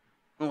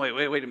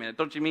 Wait a minute.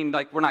 Don't you mean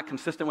like we're not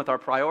consistent with our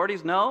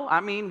priorities? No, I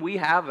mean we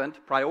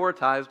haven't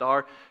prioritized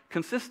our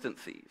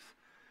consistencies.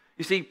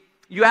 You see,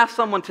 you ask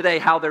someone today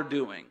how they're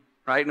doing,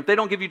 right? And if they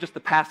don't give you just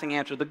the passing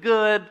answer, the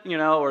good,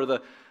 or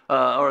the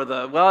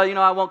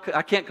well,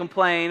 I can't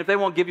complain. If they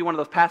won't give you one of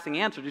those passing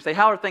answers, you say,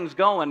 how are things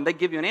going? They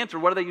give you an answer.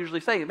 What do they usually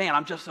say? Man,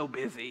 I'm just so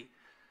busy.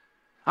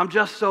 I'm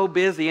just so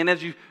busy. And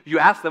as you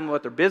ask them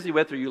what they're busy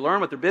with, or you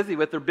learn what they're busy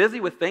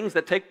with things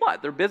that take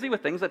what? They're busy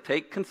with things that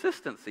take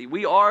consistency.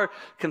 We are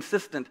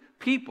consistent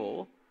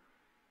people.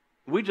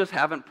 We just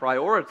haven't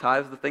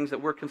prioritized the things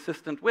that we're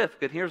consistent with.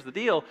 But here's the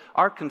deal.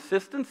 Our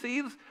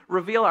consistencies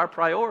reveal our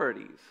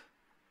priorities.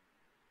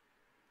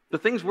 The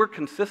things we're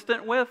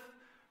consistent with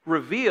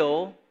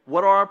reveal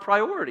what are our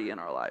priority in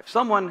our life.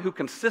 Someone who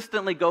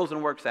consistently goes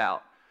and works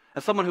out,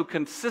 and someone who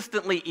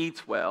consistently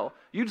eats well,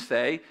 you'd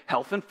say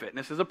health and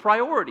fitness is a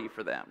priority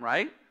for them,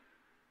 right?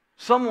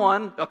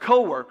 Someone, a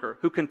coworker,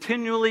 who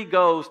continually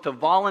goes to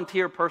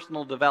volunteer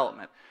personal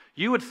development,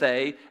 you would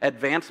say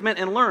advancement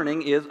in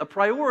learning is a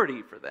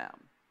priority for them,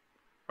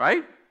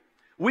 right?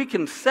 We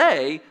can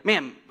say,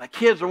 man, my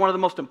kids are one of the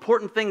most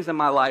important things in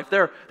my life.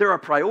 They're a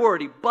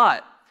priority,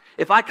 but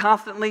if I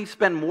constantly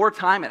spend more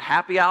time at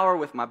happy hour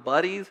with my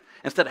buddies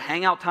instead of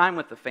hangout time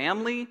with the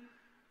family,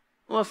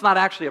 well, it's not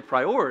actually a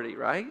priority,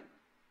 right?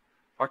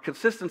 Our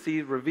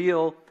consistencies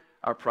reveal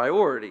our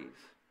priorities.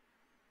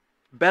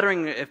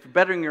 If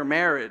bettering your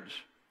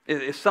marriage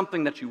is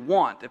something that you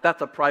want, if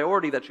that's a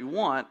priority that you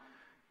want,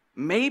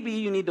 maybe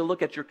you need to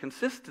look at your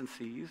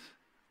consistencies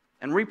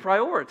and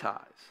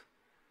reprioritize.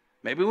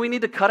 Maybe we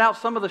need to cut out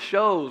some of the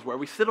shows where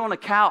we sit on a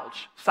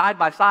couch side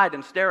by side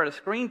and stare at a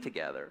screen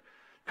together.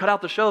 Cut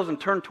out the shows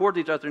and turn towards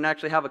each other and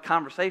actually have a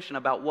conversation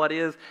about what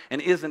is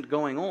and isn't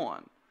going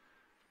on.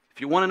 If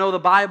you want to know the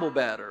Bible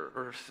better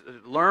or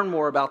learn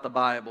more about the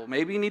Bible,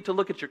 maybe you need to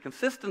look at your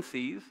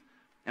consistencies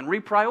and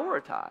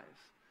reprioritize.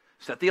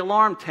 Set the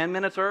alarm 10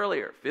 minutes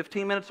earlier,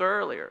 15 minutes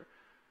earlier.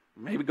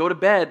 Maybe go to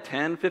bed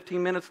 10,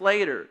 15 minutes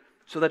later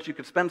so that you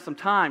could spend some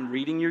time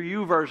reading your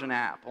YouVersion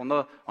app on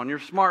your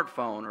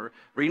smartphone, or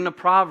reading a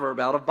proverb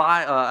out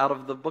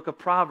of the book of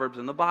Proverbs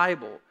in the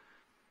Bible.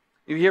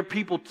 You hear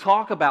people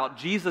talk about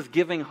Jesus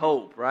giving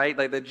hope, right?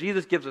 Like that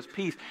Jesus gives us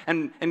peace.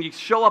 And you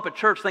show up at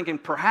church thinking,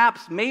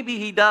 perhaps, maybe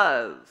he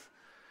does.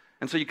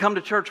 And so you come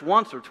to church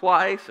once or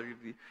twice,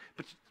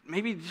 but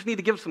maybe you just need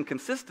to give some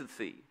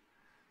consistency.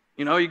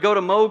 You go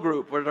to Mo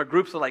Group, where there are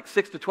groups of like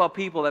 6 to 12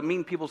 people that meet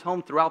in people's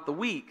homes throughout the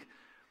week,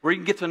 where you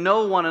can get to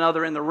know one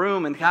another in the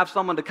room and have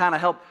someone to kind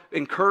of help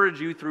encourage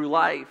you through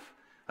life,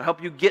 or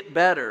help you get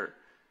better.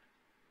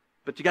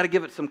 But you got to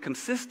give it some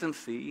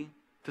consistency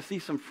to see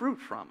some fruit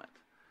from it.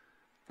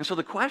 And so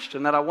the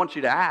question that I want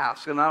you to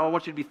ask, and I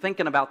want you to be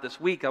thinking about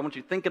this week, I want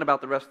you thinking about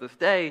the rest of this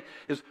day,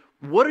 is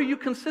what are you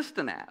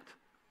consistent at?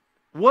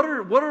 What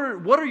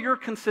are your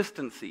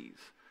consistencies?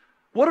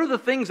 What are the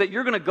things that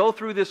you're going to go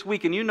through this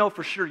week and you know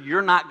for sure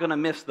you're not going to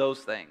miss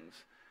those things?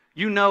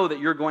 You know that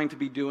you're going to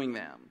be doing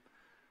them.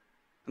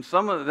 And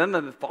then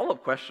the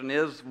follow-up question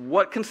is,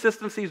 what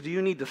consistencies do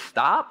you need to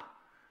stop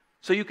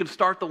so you can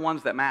start the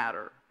ones that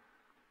matter?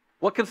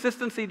 What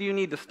consistency do you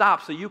need to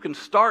stop so you can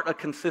start a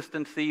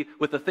consistency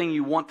with the thing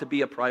you want to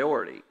be a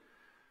priority?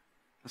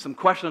 And some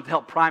questions to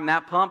help prime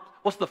that pump.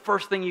 What's the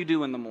first thing you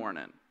do in the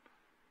morning?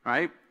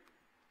 Right?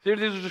 So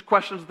these are just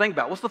questions to think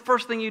about. What's the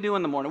first thing you do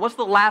in the morning? What's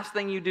the last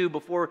thing you do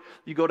before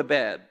you go to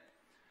bed?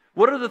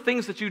 What are the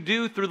things that you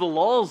do through the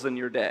lulls in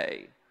your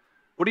day?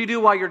 What do you do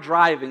while you're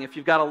driving if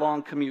you've got a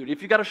long commute?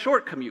 If you've got a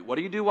short commute, what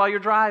do you do while you're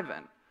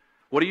driving?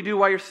 What do you do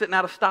while you're sitting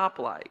at a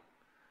stoplight?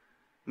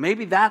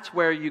 Maybe that's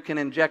where you can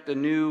inject a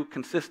new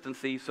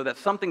consistency so that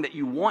something that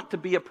you want to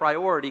be a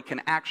priority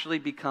can actually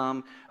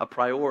become a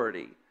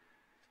priority.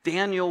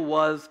 Daniel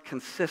was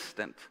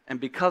consistent, and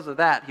because of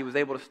that, he was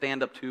able to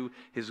stand up to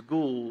his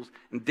ghouls,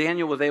 and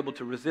Daniel was able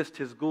to resist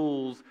his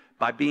ghouls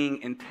by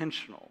being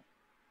intentional.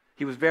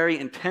 He was very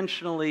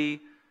intentionally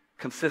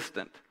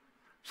consistent.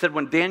 It said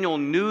when Daniel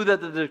knew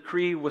that the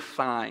decree was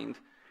signed,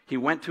 he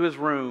went to his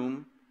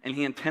room and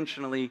he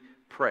intentionally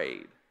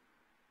prayed.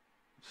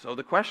 So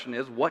the question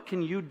is, what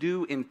can you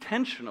do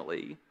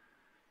intentionally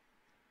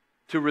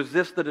to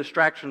resist the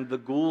distraction the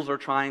ghouls are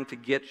trying to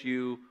get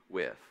you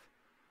with?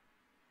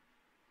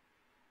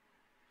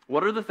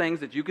 What are the things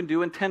that you can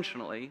do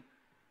intentionally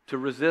to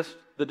resist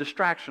the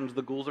distractions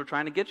the ghouls are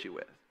trying to get you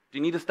with? Do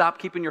you need to stop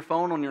keeping your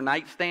phone on your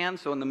nightstand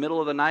so in the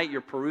middle of the night you're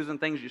perusing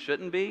things you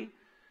shouldn't be?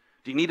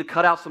 Do you need to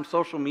cut out some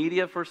social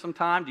media for some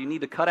time? Do you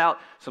need to cut out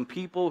some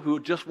people who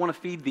just want to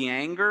feed the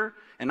anger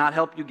and not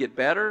help you get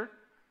better?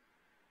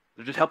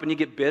 They're just helping you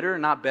get bitter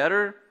and not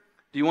better.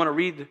 Do you want to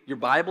read your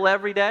Bible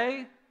every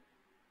day?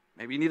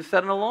 Maybe you need to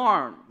set an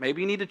alarm.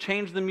 Maybe you need to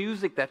change the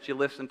music that you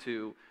listen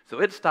to so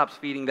it stops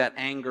feeding that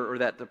anger or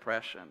that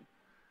depression.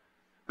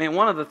 Man,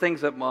 one of the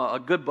things that a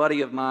good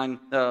buddy of mine,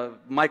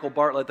 Michael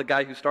Bartlett, the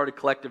guy who started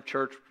Collective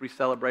Church, we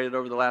celebrated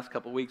over the last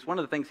couple of weeks, one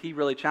of the things he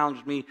really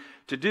challenged me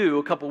to do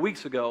a couple of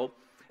weeks ago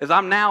is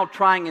I'm now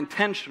trying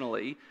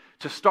intentionally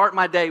to start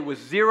my day with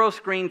 0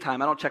 screen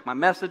time. I don't check my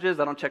messages,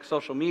 I don't check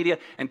social media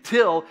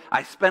until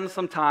I spend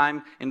some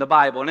time in the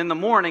Bible. And in the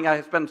morning,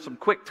 I spend some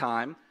quick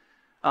time.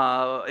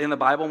 in the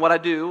Bible. And what I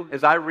do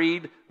is I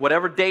read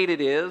whatever date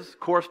it is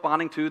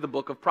corresponding to the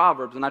book of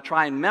Proverbs. And I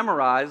try and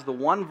memorize the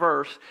one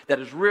verse that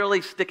is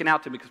really sticking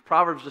out to me, because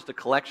Proverbs is just a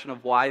collection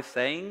of wise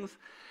sayings.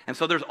 And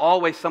so there's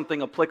always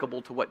something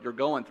applicable to what you're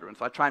going through. And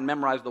so I try and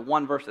memorize the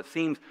one verse that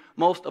seems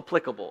most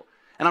applicable.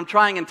 And I'm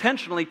trying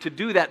intentionally to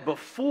do that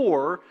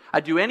before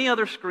I do any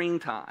other screen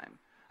time.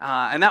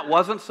 And that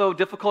wasn't so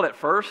difficult at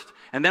first.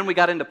 And then we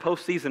got into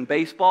postseason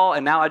baseball,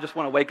 and now I just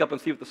want to wake up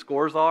and see what the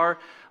scores are.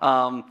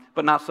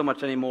 But not so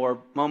much anymore.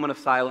 Moment of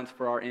silence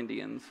for our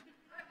Indians.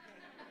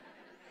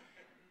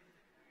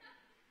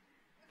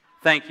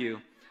 Thank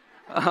you.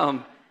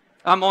 I'm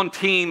on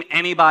team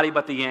anybody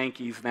but the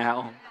Yankees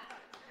now.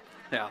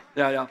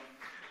 Yeah.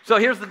 So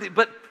here's the deal.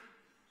 But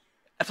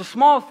it's a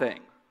small thing,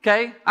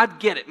 okay? I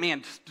get it,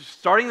 man. Just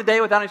starting the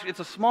day without any, it's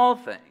a small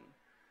thing.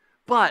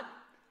 But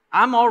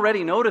I'm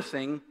already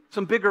noticing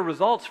some bigger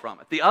results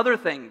from it. The other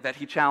thing that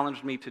he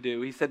challenged me to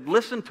do, he said,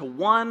 listen to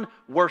one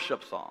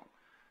worship song.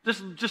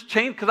 Just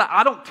change, because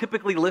I don't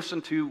typically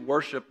listen to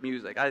worship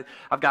music.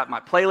 I've got my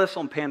playlist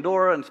on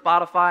Pandora and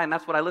Spotify, and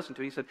that's what I listen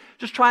to. He said,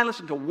 just try and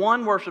listen to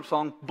one worship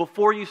song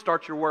before you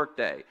start your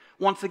workday.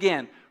 Once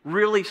again,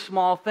 really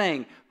small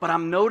thing, but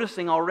I'm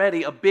noticing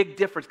already a big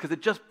difference, because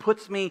it just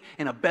puts me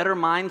in a better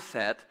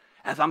mindset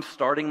as I'm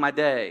starting my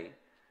day.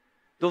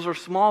 Those are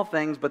small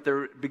things, but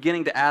they're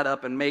beginning to add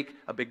up and make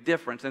a big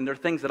difference. And they're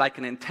things that I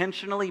can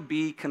intentionally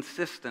be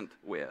consistent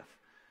with.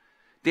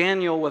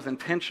 Daniel was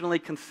intentionally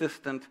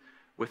consistent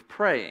with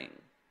praying.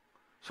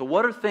 So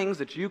what are things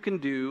that you can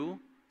do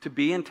to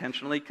be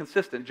intentionally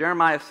consistent?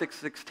 Jeremiah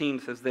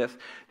 6:16 says this.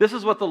 This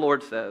is what the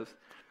Lord says. It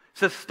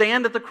says,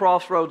 stand at the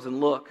crossroads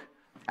and look.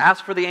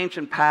 Ask for the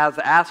ancient paths.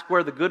 Ask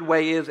where the good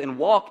way is and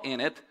walk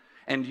in it,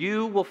 and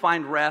you will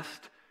find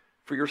rest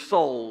for your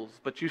souls.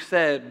 But you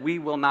said, we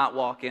will not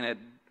walk in it.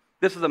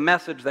 This is a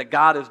message that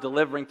God is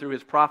delivering through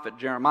his prophet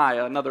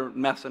Jeremiah, another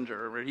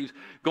messenger, where he's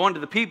going to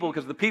the people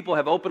because the people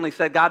have openly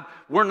said, God,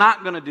 we're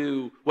not going to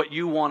do what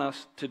you want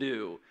us to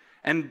do.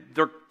 And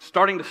they're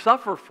starting to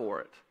suffer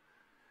for it.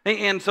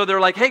 And so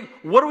they're like, hey,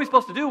 what are we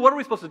supposed to do? What are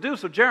we supposed to do?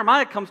 So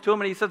Jeremiah comes to him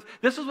and he says,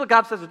 this is what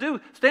God says to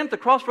do. Stand at the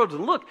crossroads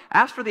and look.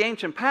 Ask for the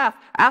ancient path.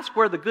 Ask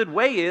where the good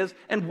way is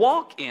and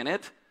walk in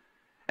it.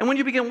 And when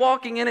you begin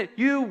walking in it,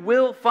 you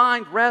will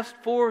find rest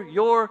for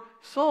your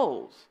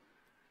souls.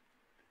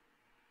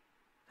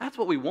 That's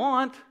what we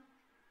want.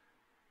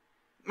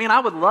 Man,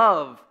 I would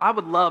love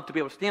to be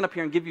able to stand up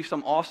here and give you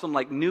some awesome,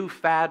 like, new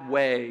fad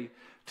way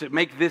to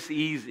make this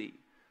easy.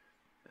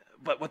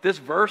 But what this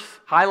verse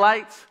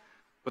highlights,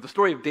 what the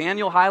story of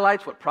Daniel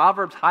highlights, what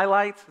Proverbs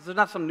highlights, is there's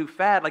not some new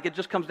fad. Like, it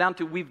just comes down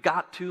to we've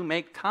got to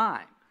make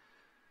time.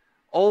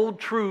 Old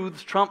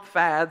truths trump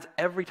fads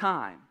every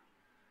time.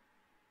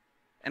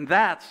 And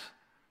that's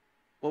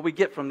what we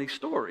get from these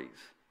stories.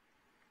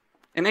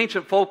 In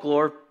ancient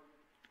folklore,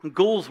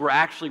 ghouls were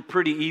actually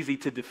pretty easy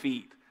to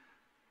defeat.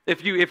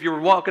 If you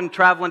were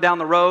traveling down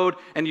the road,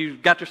 and you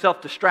got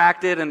yourself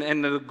distracted,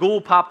 and the ghoul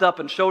popped up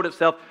and showed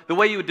itself, the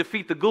way you would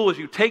defeat the ghoul is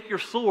you take your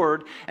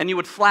sword and you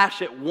would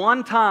slash it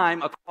one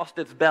time across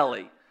its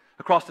belly,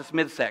 across its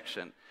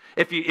midsection.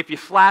 If you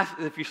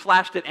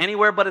slashed it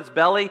anywhere but its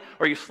belly,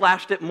 or you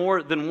slashed it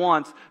more than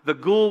once, the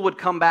ghoul would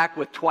come back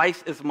with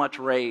twice as much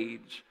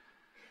rage.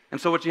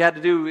 And so what you had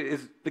to do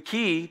is, the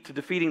key to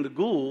defeating the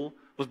ghoul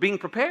was being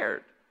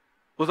prepared.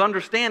 Was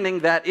understanding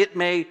that it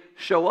may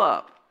show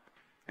up.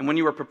 And when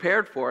you were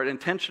prepared for it,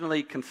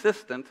 intentionally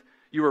consistent,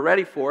 you were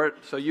ready for it,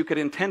 so you could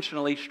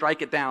intentionally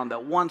strike it down,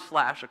 that one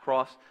slash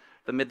across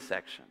the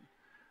midsection.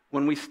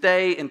 When we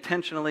stay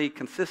intentionally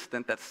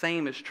consistent, that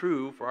same is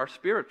true for our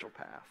spiritual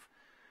path.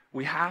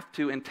 We have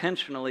to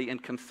intentionally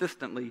and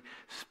consistently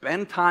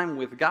spend time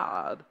with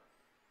God,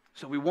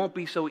 so we won't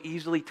be so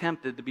easily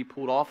tempted to be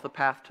pulled off the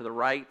path to the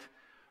right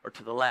or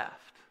to the left.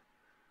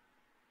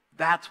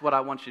 That's what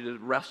I want you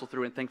to wrestle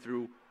through and think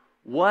through.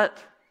 How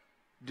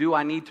do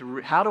I need to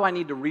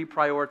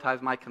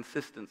reprioritize my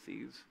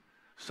consistencies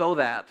so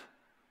that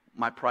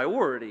my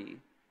priority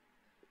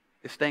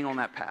is staying on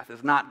that path,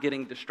 is not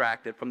getting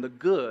distracted from the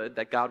good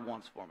that God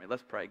wants for me?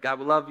 Let's pray. God,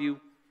 we love you.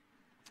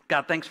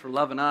 God, thanks for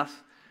loving us.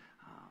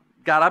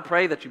 God, I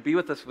pray that you be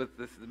with us with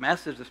this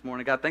message this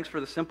morning. God, thanks for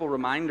the simple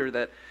reminder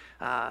that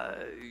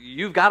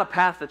you've got a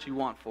path that you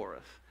want for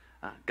us.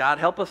 God,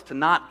 help us to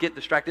not get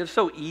distracted. It's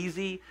so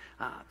easy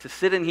to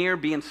sit in here,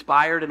 be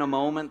inspired in a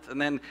moment, and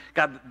then,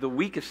 God, the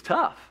week is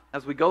tough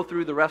as we go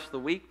through the rest of the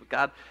week. But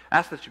God,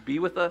 ask that you be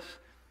with us.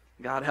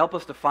 God, help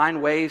us to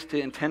find ways to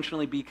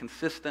intentionally be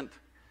consistent.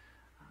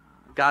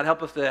 God,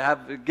 help us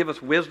to give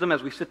us wisdom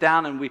as we sit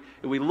down and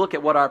we look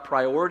at what our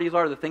priorities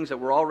are, the things that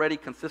we're already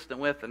consistent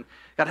with. And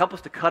God, help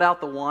us to cut out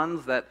the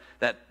ones that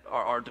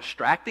are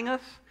distracting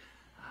us.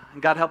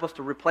 And God, help us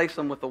to replace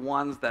them with the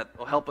ones that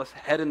will help us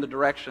head in the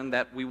direction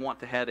that we want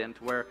to head in,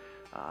 to where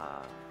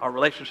our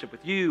relationship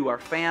with you, our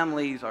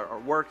families, our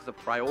work is a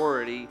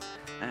priority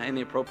in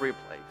the appropriate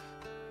place.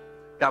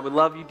 God, we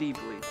love you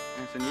deeply,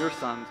 and it's in your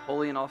Son's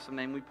holy and awesome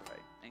name we pray.